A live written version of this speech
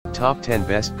Top 10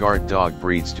 Best Guard Dog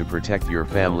Breeds to Protect Your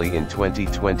Family in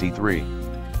 2023.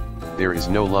 There is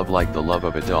no love like the love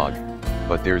of a dog,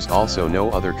 but there's also no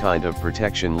other kind of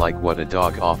protection like what a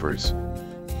dog offers.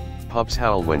 Pups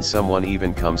howl when someone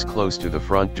even comes close to the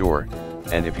front door,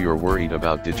 and if you're worried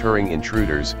about deterring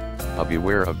intruders, a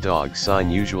beware of dog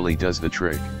sign usually does the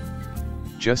trick.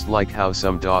 Just like how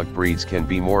some dog breeds can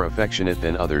be more affectionate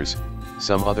than others,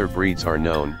 some other breeds are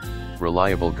known,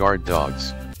 reliable guard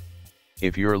dogs.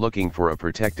 If you're looking for a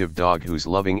protective dog who's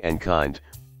loving and kind,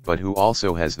 but who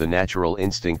also has the natural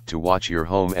instinct to watch your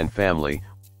home and family,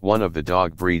 one of the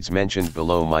dog breeds mentioned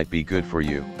below might be good for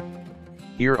you.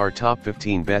 Here are top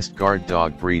 15 best guard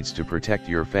dog breeds to protect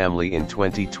your family in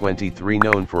 2023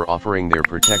 known for offering their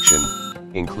protection,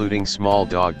 including small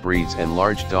dog breeds and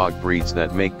large dog breeds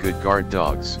that make good guard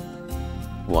dogs.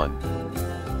 1.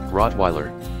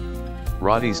 Rottweiler.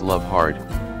 Rotties love hard,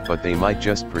 but they might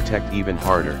just protect even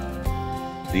harder.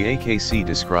 The AKC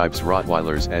describes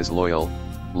Rottweilers as loyal,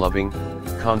 loving,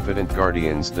 confident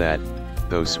guardians that,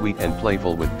 though sweet and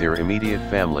playful with their immediate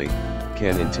family,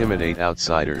 can intimidate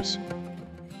outsiders.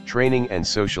 Training and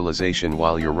socialization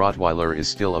while your Rottweiler is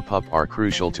still a pup are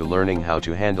crucial to learning how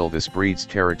to handle this breed's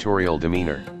territorial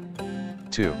demeanor.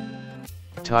 2.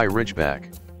 Thai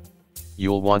Ridgeback.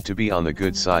 You'll want to be on the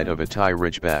good side of a Thai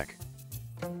Ridgeback.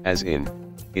 As in,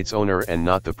 its owner and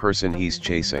not the person he's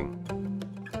chasing.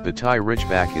 The Thai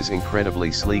Ridgeback is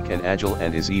incredibly sleek and agile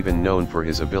and is even known for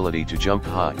his ability to jump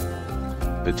high.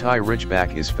 The Thai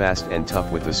Ridgeback is fast and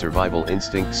tough with a survival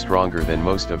instinct stronger than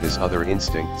most of his other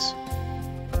instincts.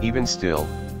 Even still,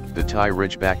 the Thai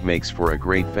Ridgeback makes for a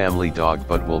great family dog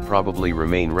but will probably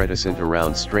remain reticent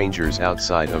around strangers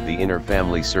outside of the inner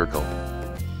family circle.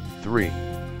 3.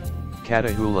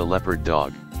 Catahoula Leopard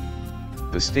Dog.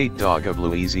 The state dog of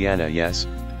Louisiana, yes,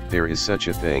 there is such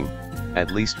a thing,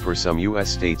 at least for some U.S.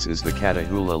 states, is the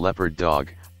Catahoula Leopard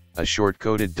Dog, a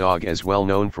short-coated dog as well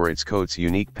known for its coat's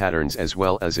unique patterns as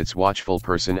well as its watchful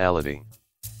personality.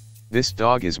 This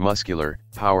dog is muscular,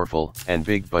 powerful, and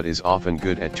big but is often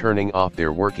good at turning off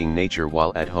their working nature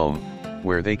while at home,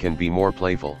 where they can be more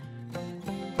playful.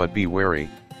 But be wary,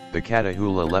 the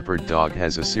Catahoula Leopard Dog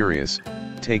has a serious,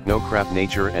 take-no-crap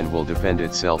nature and will defend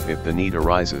itself if the need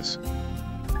arises.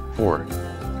 4.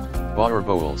 Boer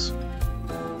Boels.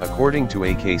 According to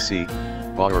AKC,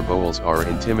 Boer Boels are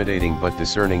intimidating but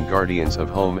discerning guardians of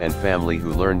home and family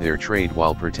who learn their trade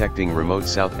while protecting remote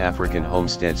South African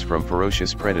homesteads from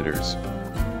ferocious predators.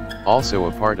 Also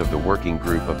a part of the working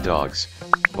group of dogs,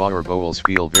 Boer Boels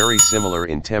feel very similar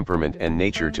in temperament and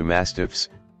nature to Mastiffs.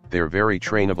 They're very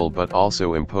trainable but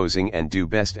also imposing and do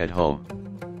best at home.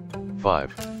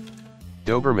 5.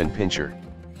 Doberman Pinscher.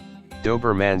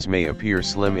 Dobermans may appear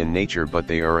slim in nature but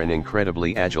they are an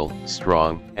incredibly agile,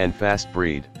 strong, and fast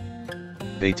breed.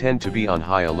 They tend to be on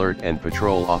high alert and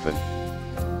patrol often.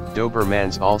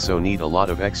 Dobermans also need a lot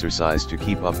of exercise to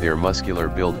keep up their muscular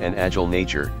build and agile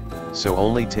nature, so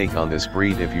only take on this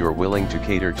breed if you're willing to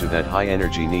cater to that high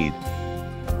energy need.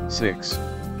 6.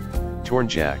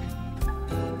 Tornjack.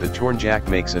 The Tornjack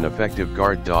makes an effective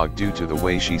guard dog due to the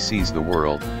way she sees the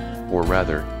world, or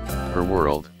rather, her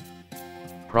world.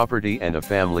 Property and a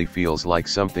family feels like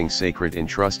something sacred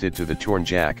entrusted to the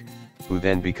Tornjack, who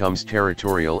then becomes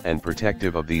territorial and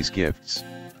protective of these gifts.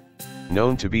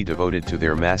 Known to be devoted to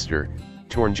their master,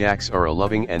 Tornjacks are a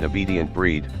loving and obedient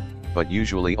breed, but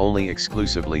usually only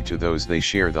exclusively to those they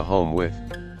share the home with.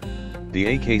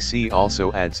 The AKC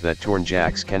also adds that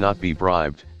Tornjacks cannot be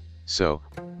bribed, so,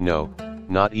 no,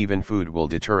 not even food will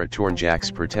deter a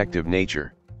Tornjack's protective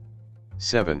nature.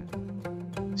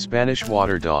 7. Spanish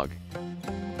Water Dog.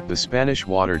 The Spanish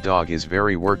Water Dog is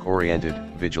very work-oriented,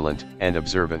 vigilant, and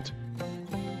observant.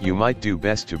 You might do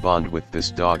best to bond with this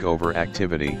dog over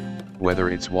activity, whether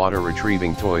it's water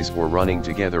retrieving toys or running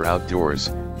together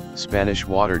outdoors. Spanish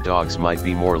Water Dogs might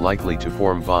be more likely to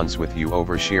form bonds with you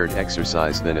over shared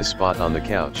exercise than a spot on the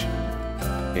couch.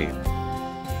 8.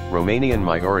 Romanian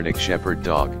Maioritic Shepherd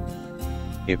Dog.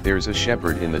 If there's a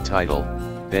shepherd in the title,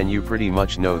 then you pretty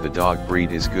much know the dog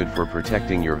breed is good for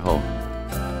protecting your home.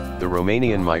 The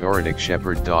Romanian Maioritic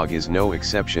Shepherd Dog is no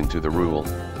exception to the rule,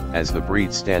 as the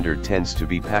breed standard tends to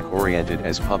be pack-oriented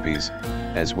as puppies,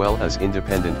 as well as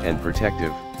independent and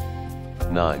protective.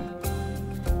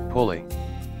 9. Pulley.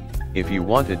 If you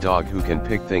want a dog who can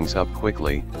pick things up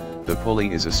quickly, the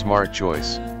Pulley is a smart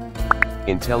choice.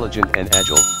 Intelligent and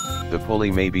agile, the Pulley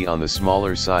may be on the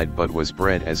smaller side but was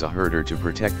bred as a herder to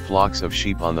protect flocks of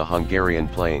sheep on the Hungarian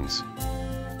plains.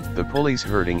 The Pulley's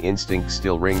herding instinct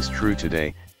still rings true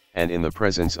today, and in the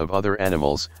presence of other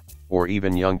animals, or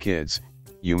even young kids,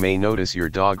 you may notice your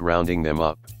dog rounding them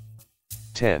up.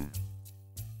 10.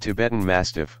 Tibetan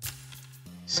Mastiff.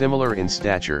 Similar in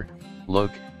stature, look,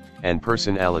 and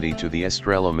personality to the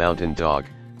Estrella Mountain Dog,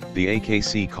 the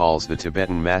AKC calls the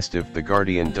Tibetan Mastiff the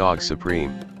guardian dog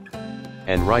supreme.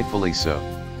 And rightfully so.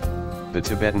 The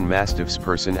Tibetan Mastiff's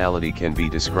personality can be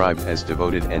described as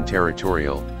devoted and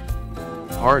territorial.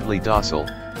 Hardly docile,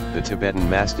 the Tibetan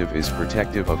Mastiff is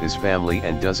protective of his family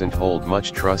and doesn't hold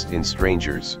much trust in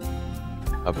strangers.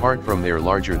 Apart from their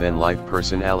larger-than-life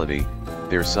personality,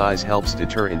 their size helps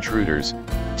deter intruders,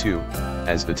 too,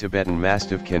 as the Tibetan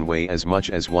Mastiff can weigh as much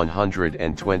as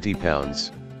 120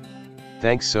 pounds.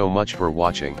 Thanks so much for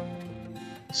watching.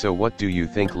 So what do you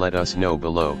think? Let us know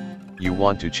below. You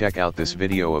want to check out this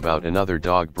video about another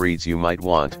dog breeds you might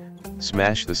want?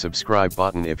 Smash the subscribe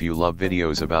button if you love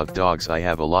videos about dogs. I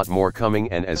have a lot more coming,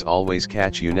 and as always,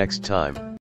 catch you next time.